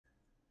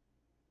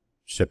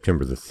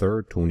September the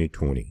 3rd,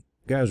 2020.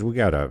 Guys, we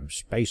got a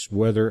space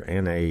weather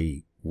and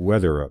a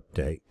weather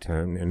update,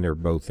 and they're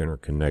both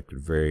interconnected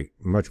very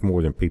much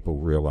more than people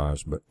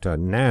realize. But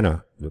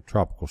Nana, the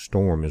tropical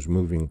storm, is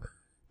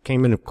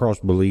came in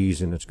across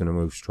Belize, and it's going to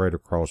move straight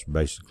across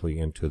basically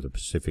into the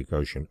Pacific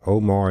Ocean.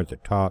 Omar at the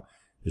top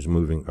is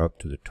moving up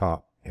to the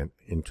top and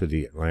into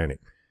the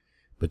Atlantic.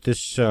 But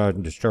this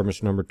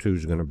disturbance number 2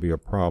 is going to be a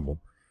problem.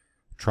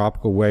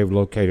 Tropical wave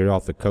located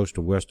off the coast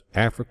of West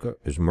Africa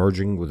is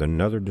merging with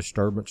another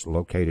disturbance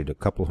located a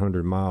couple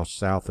hundred miles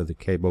south of the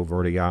Cabo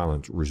Verde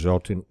Islands,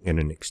 resulting in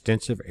an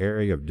extensive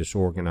area of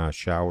disorganized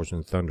showers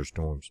and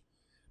thunderstorms.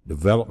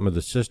 Development of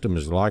the system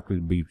is likely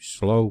to be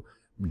slow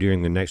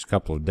during the next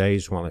couple of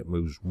days while it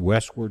moves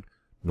westward,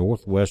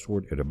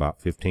 northwestward at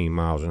about 15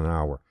 miles an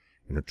hour.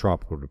 And a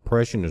tropical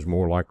depression is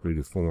more likely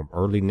to form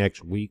early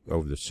next week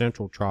over the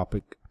central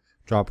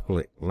tropical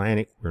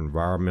Atlantic, where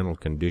environmental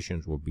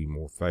conditions will be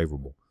more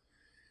favorable.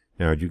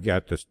 Now, you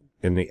got this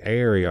in the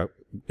area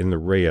in the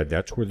red,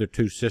 that's where the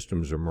two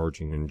systems are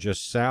merging, and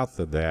just south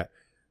of that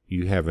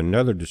you have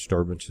another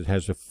disturbance that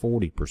has a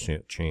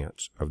 40%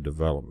 chance of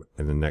development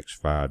in the next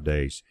 5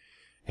 days.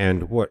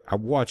 And I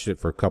watched it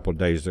for a couple of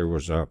days. There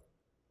was a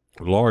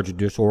large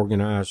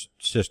disorganized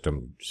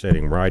system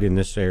setting right in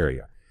this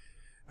area,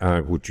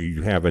 which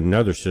you have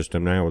another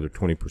system now with a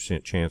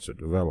 20% chance of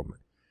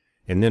development.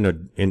 And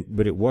then,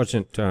 but it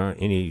wasn't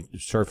any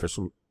surface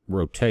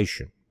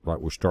rotation like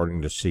we're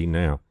starting to see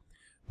now.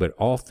 But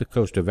off the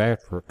coast of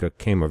Africa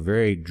came a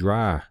very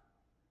dry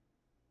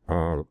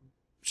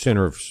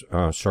center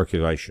of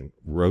circulation,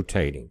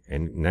 rotating.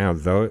 And now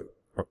they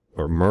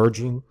are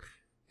merging,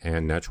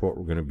 and that's what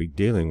we're going to be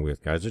dealing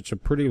with, guys. It's a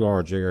pretty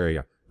large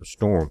area, a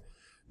storm.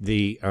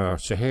 The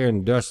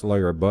Saharan dust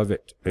layer above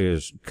it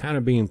is kind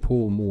of being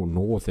pulled more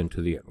north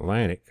into the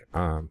Atlantic,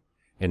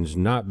 and is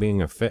not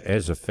being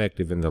as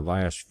effective in the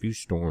last few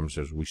storms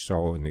as we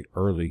saw in the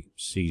early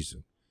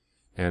season.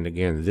 And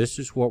again, this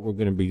is what we're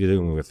going to be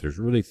dealing with. There's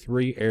really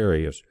 3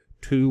 areas.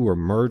 2 are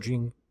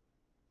merging,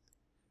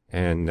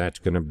 and that's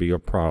going to be a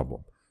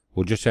problem.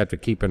 We'll just have to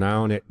keep an eye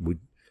on it.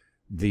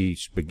 The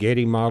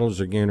spaghetti models,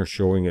 again, are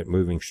showing it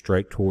moving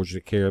straight towards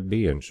the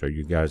Caribbean. So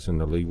you guys in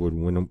the Leeward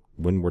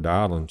Windward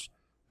Islands,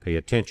 pay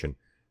attention.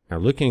 Now,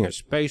 looking at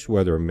space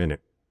weather a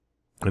minute,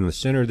 in the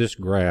center of this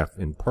graph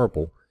in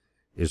purple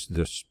is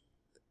the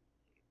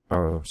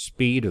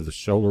speed of the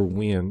solar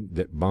wind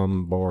that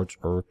bombards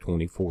Earth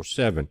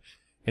 24/7.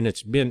 And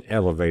it's been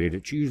elevated.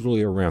 It's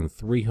usually around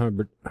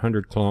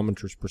 300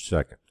 kilometers per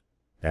second.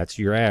 That's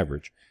your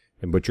average.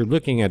 But you're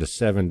looking at a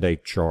 7-day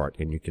chart,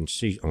 and you can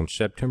see on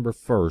September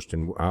 1st,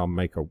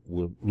 and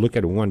we'll look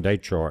at a 1-day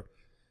chart,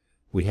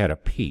 we had a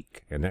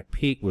peak, and that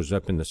peak was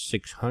up in the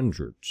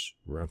 600s,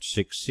 around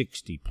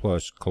 660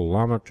 plus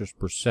kilometers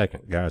per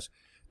second, guys.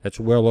 That's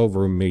well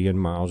over 1 million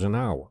miles an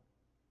hour.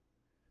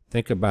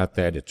 Think about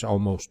that. It's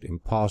almost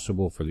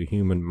impossible for the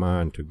human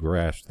mind to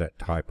grasp that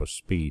type of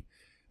speed.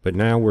 But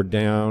now we're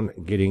down,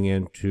 getting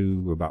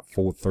into about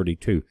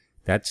 432.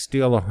 That's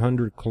still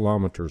 100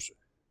 kilometers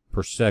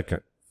per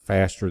second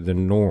faster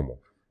than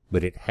normal.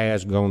 But it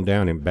has gone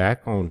down. And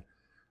back on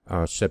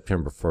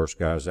September 1st,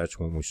 guys, that's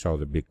when we saw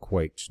the big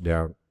quakes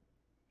down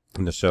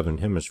in the southern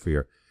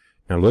hemisphere.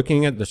 Now,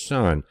 looking at the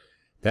sun,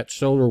 that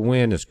solar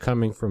wind is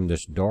coming from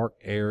this dark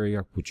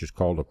area, which is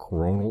called a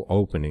coronal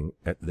opening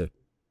at the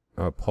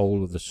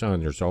pole of the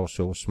sun. There's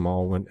also a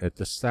small one at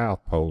the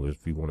south pole,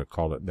 if you want to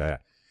call it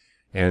that.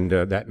 And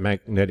that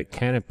magnetic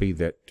canopy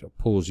that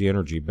pulls the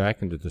energy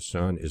back into the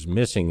sun is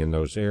missing in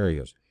those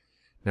areas.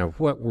 Now,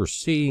 what we're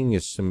seeing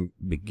is some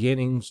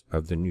beginnings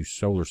of the new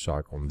solar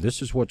cycle. And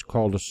this is what's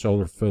called a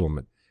solar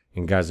filament.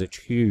 And guys, it's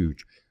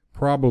huge,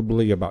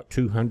 probably about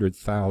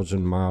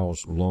 200,000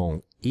 miles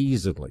long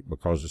easily,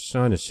 because the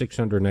sun is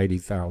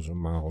 680,000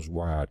 miles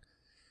wide.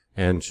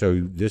 And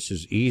so this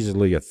is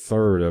easily a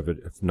third of it,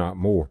 if not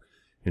more.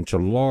 It's a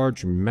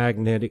large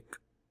magnetic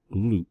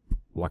loop,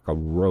 like a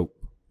rope,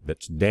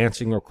 that's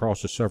dancing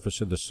across the surface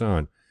of the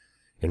sun.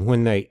 And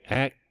when they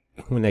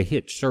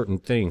hit, certain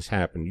things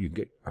happen. You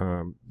get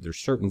there's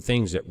certain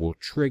things that will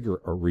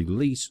trigger a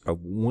release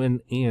of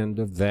one end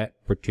of that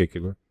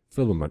particular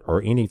filament,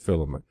 or any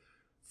filament.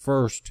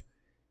 First,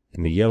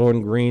 in the yellow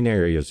and green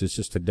areas, this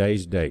is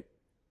today's date,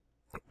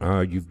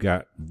 you've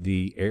got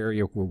the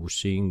area where we're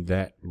seeing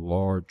that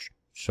large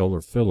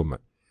solar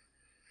filament.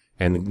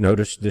 And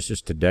notice this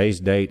is today's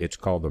date. It's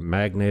called the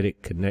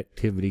Magnetic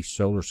Connectivity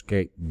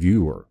Solarscape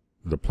Viewer.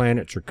 The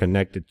planets are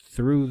connected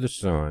through the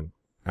sun,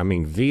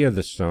 via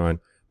the sun,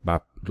 by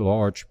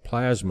large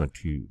plasma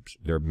tubes.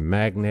 They're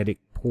magnetic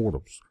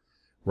portals.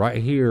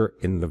 Right here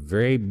in the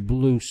very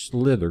blue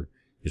slither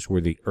is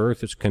where the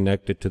Earth is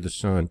connected to the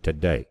sun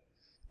today.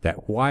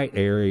 That white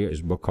area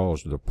is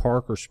because the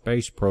Parker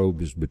space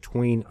probe is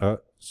between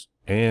us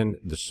and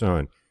the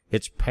sun.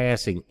 It's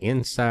passing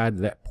inside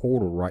that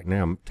portal right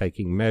now,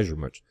 taking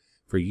measurements.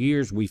 For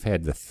years, we've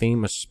had the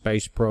Themis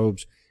space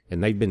probes,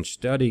 and they've been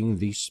studying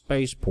these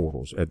space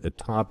portals. At the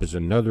top is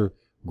another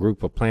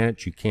group of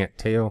planets you can't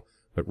tell,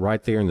 but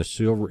right there in the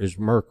silver is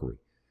Mercury.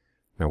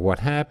 Now what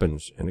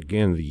happens, and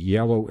again the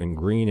yellow and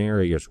green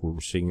areas where we're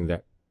seeing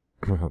that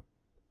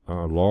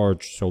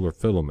large solar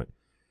filament,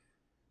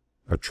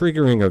 a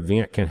triggering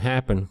event can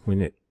happen when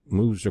it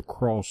moves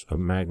across a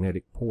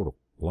magnetic portal,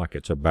 like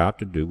it's about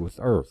to do with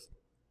Earth.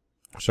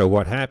 So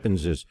what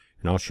happens is,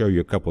 and I'll show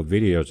you a couple of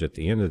videos at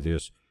the end of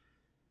this,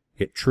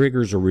 it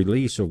triggers a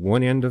release of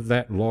one end of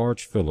that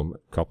large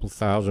filament, a couple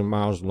thousand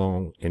miles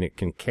long, and it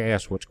can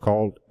cast what's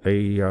called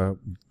a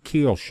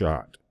kill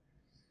shot.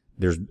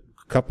 There's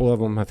a couple of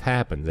them have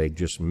happened. They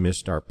just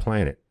missed our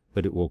planet,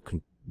 but it will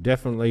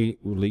definitely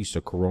release a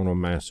coronal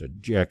mass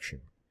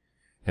ejection.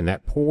 And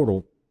that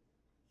portal,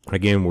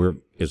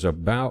 again, is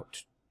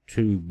about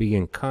to be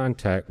in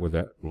contact with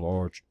that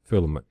large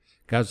filament.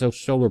 Guys, those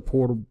solar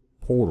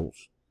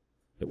portals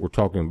that we're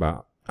talking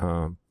about,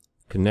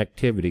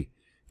 connectivity,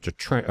 it's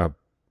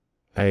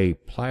a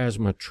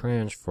plasma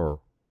transfer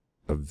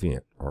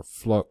event or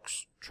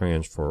flux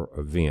transfer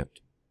event.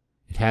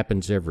 It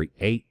happens every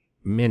 8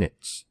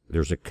 minutes.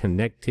 There's a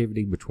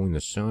connectivity between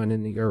the sun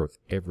and the earth.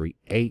 Every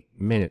 8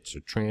 minutes, a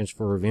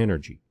transfer of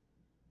energy.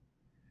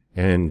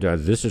 And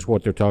this is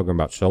what they're talking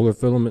about. Solar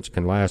filaments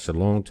can last a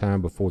long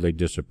time before they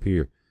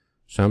disappear.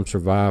 Some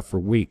survive for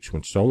weeks.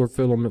 When solar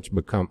filaments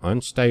become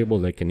unstable,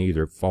 they can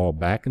either fall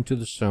back into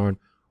the sun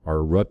or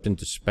erupt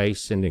into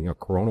space, sending a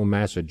coronal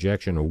mass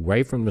ejection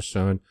away from the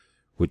sun,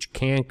 which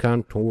can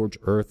come towards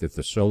Earth if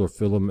the solar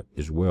filament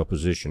is well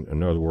positioned,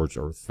 in other words,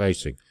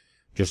 Earth-facing.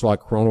 Just like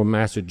coronal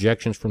mass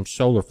ejections from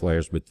solar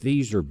flares, but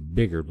these are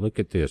bigger. Look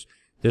at this.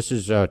 This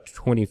is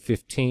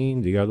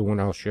 2015. The other one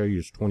I'll show you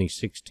is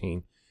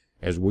 2016,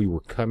 as we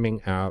were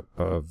coming out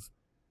of,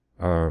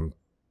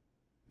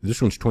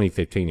 this one's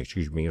 2015,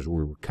 excuse me, as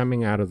we were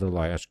coming out of the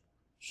last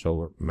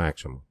solar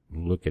maximum.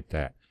 Look at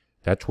that.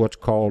 That's what's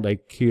called a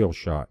kill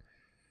shot.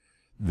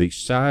 The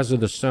size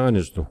of the sun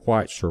is the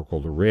white circle.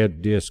 The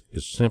red disk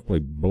is simply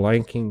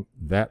blanking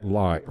that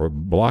light, or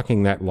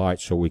blocking that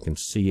light so we can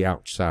see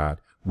outside.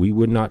 We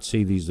would not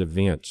see these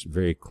events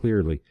very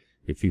clearly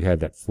if you had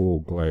that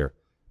full glare.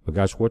 But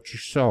guys, what you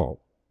saw,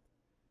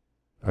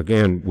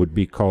 again, would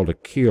be called a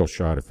kill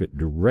shot. If it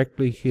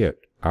directly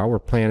hit our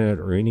planet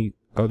or any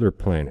other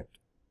planet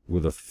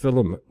with a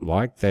filament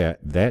like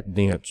that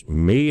dense,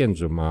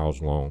 millions of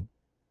miles long,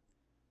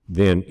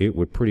 then it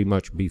would pretty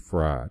much be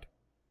fried.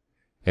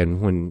 And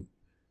when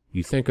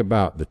you think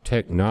about the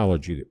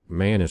technology that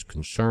man is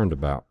concerned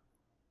about,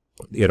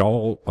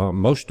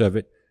 most of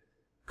it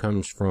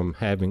comes from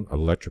having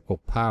electrical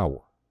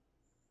power,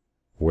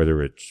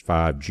 whether it's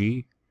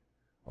 5G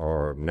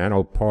or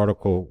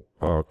nanoparticle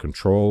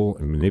control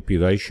and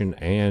manipulation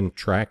and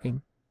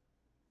tracking.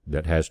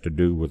 That has to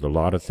do with a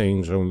lot of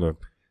things on the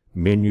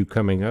menu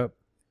coming up.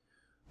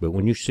 But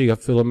when you see a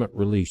filament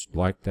released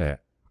like that,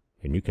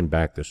 and you can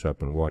back this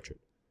up and watch it,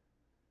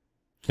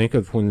 think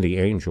of when the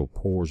angel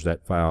pours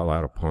that vial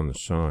out upon the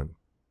sun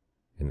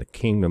and the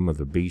kingdom of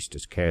the beast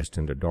is cast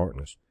into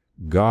darkness.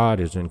 God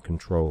is in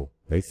control.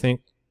 A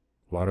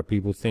lot of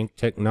people think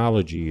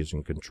technology is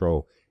in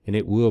control, and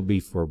it will be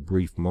for a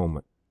brief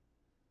moment.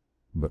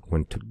 But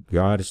when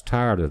God is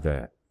tired of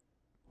that,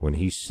 when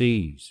he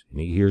sees and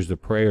he hears the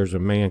prayers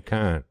of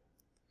mankind,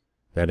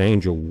 that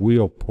angel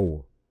will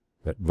pour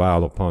that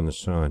vial upon the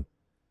sun,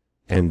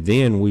 and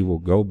then we will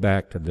go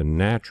back to the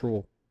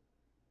natural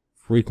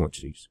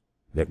frequencies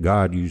that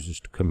God uses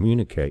to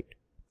communicate.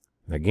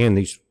 Again,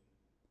 these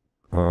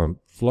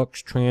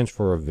flux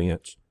transfer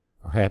events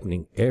are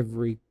happening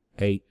every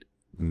 8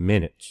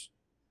 minutes.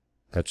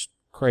 That's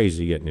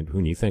crazy, isn't it,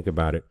 when you think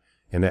about it?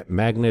 And that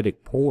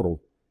magnetic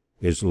portal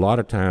is a lot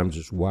of times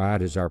as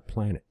wide as our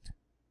planet.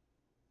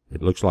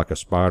 It looks like a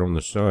spot on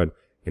the sun,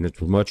 and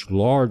it's much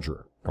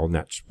larger on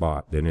that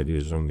spot than it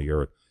is on the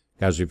earth.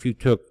 Guys, if you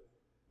took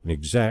an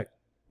exact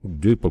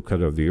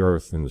duplicate of the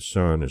earth and the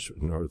sun,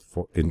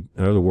 in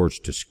other words,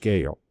 to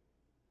scale,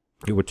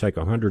 it would take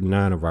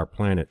 109 of our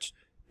planets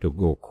to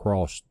go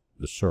across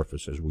the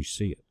surface as we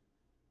see it.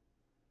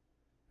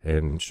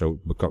 And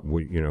so, because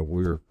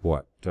we're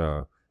what,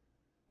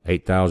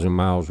 8,000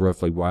 miles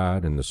roughly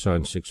wide, and the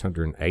sun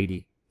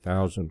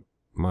 680,000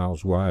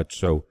 miles wide.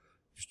 So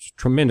it's a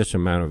tremendous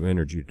amount of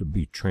energy to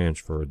be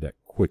transferred that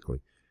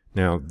quickly.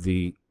 Now,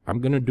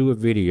 I'm going to do a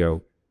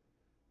video,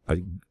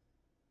 and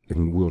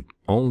we're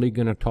only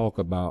going to talk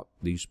about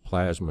these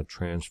plasma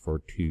transfer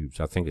tubes.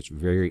 I think it's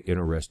very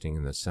interesting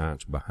in the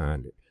science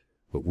behind it.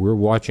 But we're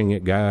watching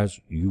it, guys.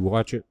 You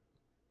watch it.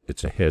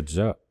 It's a heads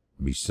up.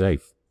 Be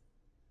safe.